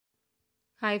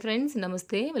Hi friends,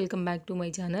 నమస్తే. Welcome back to my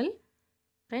channel.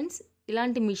 Friends,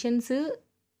 ఇలాంటి machines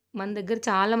మన దగ్గర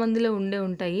చాలా మందిలో ఉండే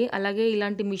ఉంటాయి. అలాగే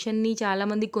ఇలాంటి మిషన్‌ని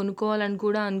చాలామంది కొనుక్కోవాలని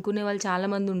కూడా అనుకునే వాళ్ళు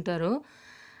చాలామంది ఉంటారు.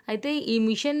 అయితే ఈ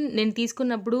మిషన్ నేను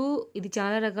తీసుకున్నప్పుడు ఇది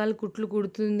చాలా రకాల కుట్లు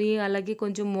కుడుతుంది. అలాగే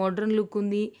కొంచెం మోడ్రన్ లుక్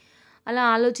ఉంది. అలా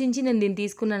ఆలోచించి నేను దీన్ని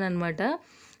తీసుకున్నాననమాట.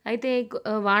 అయితే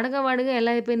వాడగా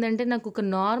ఎలా అయిపోయిందంటే నాకు ఒక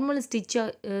నార్మల్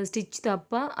స్టిచ్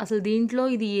తప్ప అసలు దీంట్లో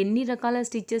ఇది ఎన్ని రకాల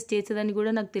స్టిచెస్ చేసేదని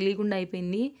కూడా నాకు తెలియకుండా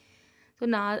అయిపోయింది. సో,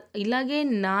 ఇలాగే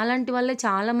నాలాంటి వాళ్ళే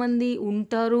చాలామంది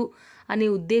ఉంటారు అనే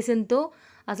ఉద్దేశంతో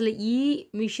అసలు ఈ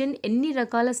మిషన్ ఎన్ని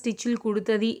రకాల స్టిచ్‌లు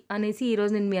కుడుతది అనేసి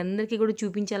ఈరోజు నేను మీ అందరికీ కూడా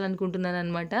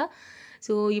చూపించాలనుకుంటున్నాననమాట.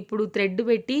 సో, ఇప్పుడు థ్రెడ్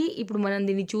పెట్టి ఇప్పుడు మనం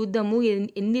దీన్ని చూద్దాము.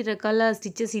 ఎన్ని రకాల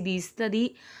స్టిచెస్ ఇది ఇస్తది,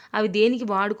 అవి దేనికి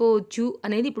వాడుకోవచ్చు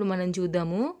అనేది ఇప్పుడు మనం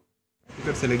చూద్దాము.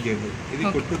 ఇక్కడ సెలెక్ట్ చేయండి. ఇది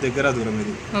కుట్టు దగ్గర దూరం.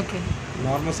 ఇది ఓకే.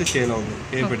 నార్మల్ స్టిచ్ ఎలా ఉంది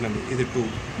ఏం పెట్టండి. ఇది 2.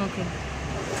 ఓకే.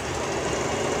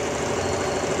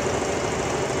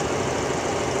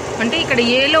 అంటే ఇక్కడ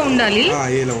ఏలో ఉండాలి,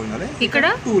 ఏలో ఉండాలి, ఇక్కడ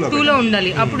 2లో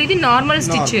ఉండాలి. అప్పుడు ఇది normal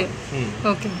stitch.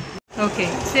 Okay. Okay.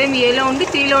 Same ఏలో ఉండి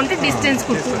 3లో ఉంటే డిస్టెన్స్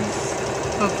కుట్టు.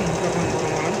 ఓకే.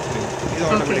 ఇది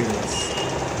ఆటోమేటిక్.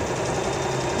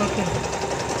 ఓకే.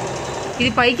 ఇది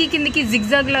పైకి కిందికి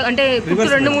జిగ్జాగ్ లా, అంటే కుట్టు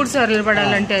 2-3 సార్లు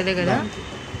పడాలంటే అదే కదా.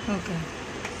 ఓకే.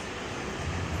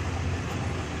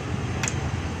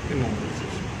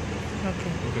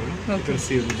 ఇక్కడ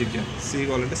సి ఉంది. జిగ్జాగ్ సి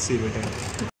కావాలంటే సి పెట్టండి.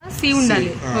 సి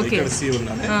ఉండాలి. ఓకే. ఇక్కడ సి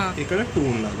ఉండాలి, ఇక్కడ 2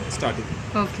 ఉండాలి స్టార్టింగ్.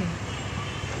 ఓకే.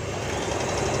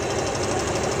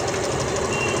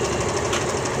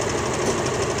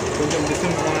 కొంచెం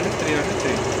డిస్టెన్స్ కావాలంటే 3 అంటే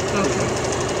 3. ఓకే.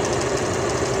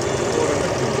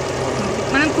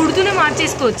 మనం కుడుతూనే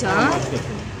మార్చేసుకోవచ్చా?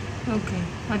 ఓకే.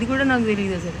 అది కూడా నాకు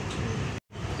తెలియదు అసలు.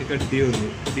 ఇక్కడ డి ఉంది.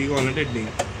 డి కావాలంటే డి.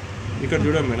 ఇక్కడ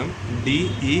చూడండి మేడం,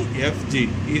 డిఈఎఫ్జి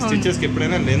ఈ స్టిచెస్కి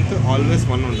ఎప్పుడైనా లెంత్ ఆల్వేస్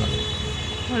 1 ఉండాలి.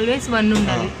 ఆల్వేస్ 1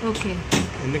 ఉండాలి. ఓకే.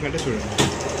 ఎందుకంటే చూడండి,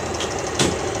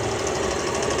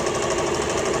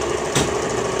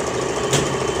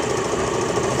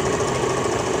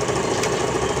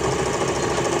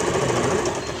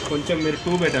 కొంచెం మీరు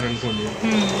 2 బెటర్ అనుకోండి.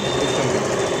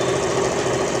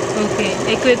 ఓకే.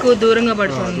 ఎక్కువ దూరంగా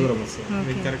పడుతుంది. దూరం వస్తుంది.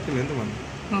 మీకు కరెక్ట్ లెంత్ 1.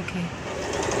 ఓకే.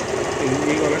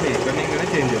 ఈ కావాలంటే ఇక్కడ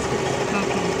చేంజ్ చేసుకోండి.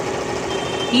 ఓకే.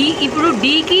 ఇప్పుడు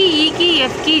డీకి, ఈకి,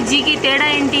 ఎఫ్కి, జీకి తేడా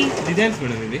ఏంటి? డిజైన్స్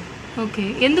మేడం ఇది. ఓకే.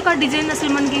 ఎందుకు ఆ డిజైన్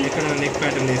అసలు మనకి? ఇక్కడ నెక్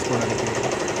ప్యాటర్న్ వేసుకోవడానికి,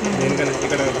 దేనికైనా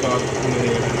ఇక్కడ క్లాత్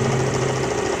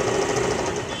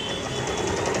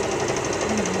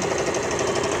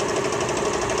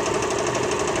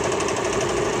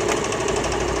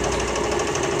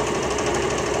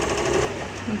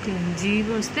ఓకే. జీ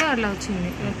వస్తే అట్లా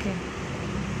వచ్చింది. ఓకే.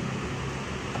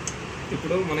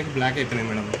 ఇప్పుడు మనకి బ్లాక్ అయిపోయినాయి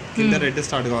మేడం. కింద రెడ్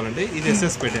స్టార్ట్ కావాలంటే ఇది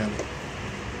ఎస్ఎస్ పెట్టేయాలి.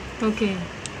 ఓకే.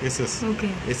 ఎస్ఎస్. ఓకే.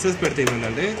 ఎస్ఎస్ పెడితే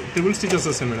ఏంటంటే ట్రిపుల్ స్టిచెస్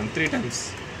వస్తాయి మేడం 3 times.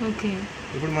 ఓకే.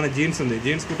 ఇప్పుడు మన జీన్స్ ఉంది.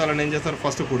 జీన్స్ కుట్టాలని ఏం చేస్తారు,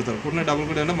 ఫస్ట్ కుడతారు. కుట్టిన డబుల్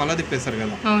కుట్టాలంటే మళ్ళీ తిప్పేస్తారు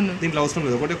కదా. అవును. దీంట్లో అవసరం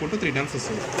లేదు, ఒకటే కుట్టు 3 times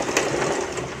వస్తుంది.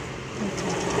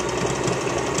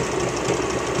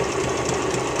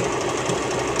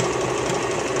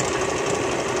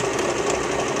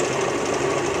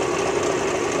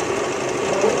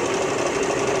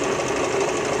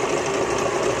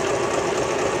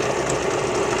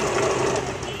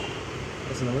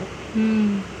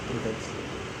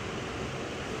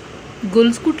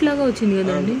 గొలుసు కుట్లాగా వచ్చింది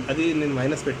కదండి. అది నేను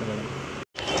మైనస్ పెట్టాను మేడం.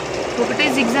 ఒకటే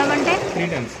జిగ్జాగ్ అంటే 3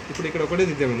 times. ఇప్పుడు ఇక్కడ ఒకటే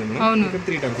జిగ్జాగ్ ఉంది మేడం. అవును. ఇక్కడ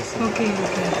 3 times వస్తుంది. ఓకే.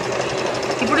 ఓకే.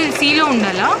 ఇప్పుడు ఇది సీలో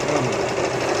ఉండాలా?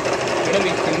 మేడం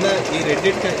ఈ కింద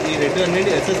ఈ రెడ్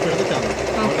అనేది ఎస్ఎస్ పెడితే చాలు.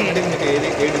 ఓకే. మీకు ఏ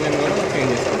డిజైన్ కావాలో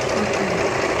చేంజ్ చేసుకోండి.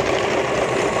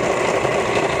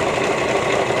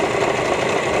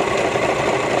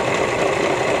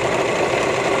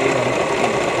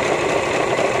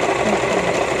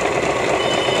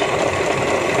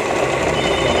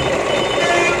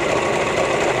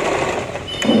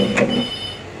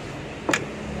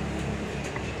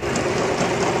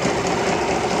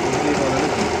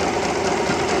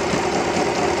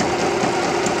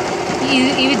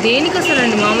 ఇవి దేనికి అసలు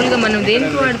అండి? మామూలుగా మనం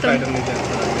దేనికి వాడతాం?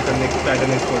 నెక్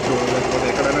ప్యాటర్న్ వేసుకోవచ్చు, లేకపోతే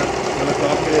ఎక్కడైనా మన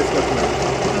క్లాత్ వేసుకోవచ్చు.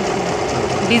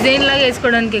 డిజైన్ లాగా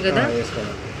వేసుకోవడానికే కదా.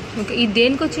 వేసుకోవాలి. ఓకే. ఇది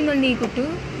దేనికి వచ్చిందండి ఈ కుట్టు?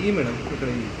 ఈ మేడం ఇక్కడ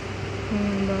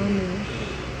బాగుంది.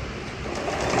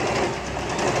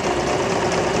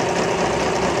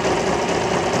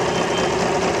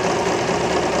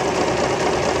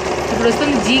 ఇప్పుడు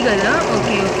వస్తుంది జీ కదా.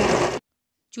 ఓకే. ఓకే.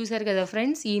 చూసారు కదా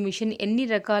ఫ్రెండ్స్, ఈ మిషన్ ఎన్ని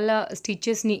రకాల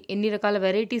స్టిచెస్‌ని, ఎన్ని రకాల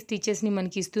వెరైటీ స్టిచెస్‌ని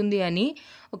మనకి ఇస్తుంది అని.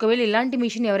 ఒకవేళ ఇలాంటి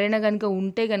మిషన్ ఎవరైనా గనుక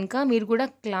ఉంటే గనుక మీరు కూడా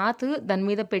క్లాత్ దాని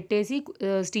మీద పెట్టేసి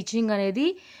స్టిచ్చింగ్ అనేది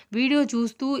వీడియో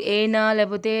చూస్తూ ఏనా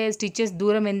లేకపోతే స్టిచెస్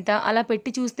దూరం ఎంత అలా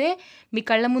పెట్టి చూస్తే మీ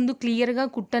కళ్ళ ముందు క్లియర్‌గా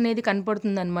కుట్టు అనేది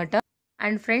కనపడుతుందనమాట.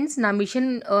 అండ్ ఫ్రెండ్స్, నా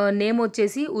మిషన్ నేమ్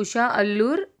వచ్చేసి ఉషా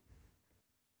అల్లూర్.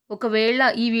 ఒకవేళ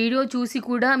ఈ వీడియో చూసి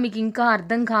కూడా మీకు ఇంకా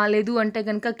అర్థం కాలేదు అంటే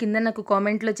గనుక కింద నాకు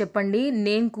కామెంట్‌లో చెప్పండి.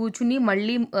 నేను కూర్చుని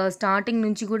మళ్ళీ స్టార్టింగ్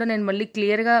నుంచి కూడా నేను మళ్ళీ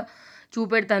క్లియర్‌గా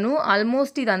చూపెడతాను.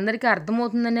 ఆల్మోస్ట్ ఇది అందరికీ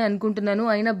అర్థమవుతుందనే అనుకుంటున్నాను.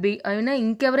 అయినా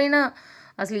ఇంకెవరైనా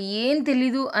అసలు ఏం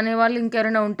తెలీదు అనేవాళ్ళు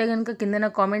ఇంకెవరైనా ఉంటే గనుక కింద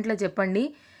నాకు కామెంట్‌లో చెప్పండి.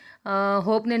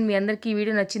 హోప్ నేను మీ అందరికీ ఈ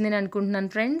వీడియో నచ్చిందని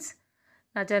అనుకుంటున్నాను ఫ్రెండ్స్.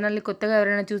 నా ఛానల్‌ని కొత్తగా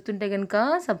ఎవరైనా చూస్తుంటే గనుక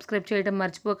సబ్స్క్రైబ్ చేయడం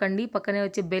మర్చిపోకండి. పక్కనే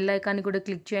వచ్చే బెల్ ఐకాన్‌ని కూడా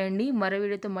క్లిక్ చేయండి. మరో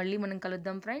వీడియోతో మళ్ళీ మనం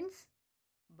కలుద్దాం ఫ్రెండ్స్.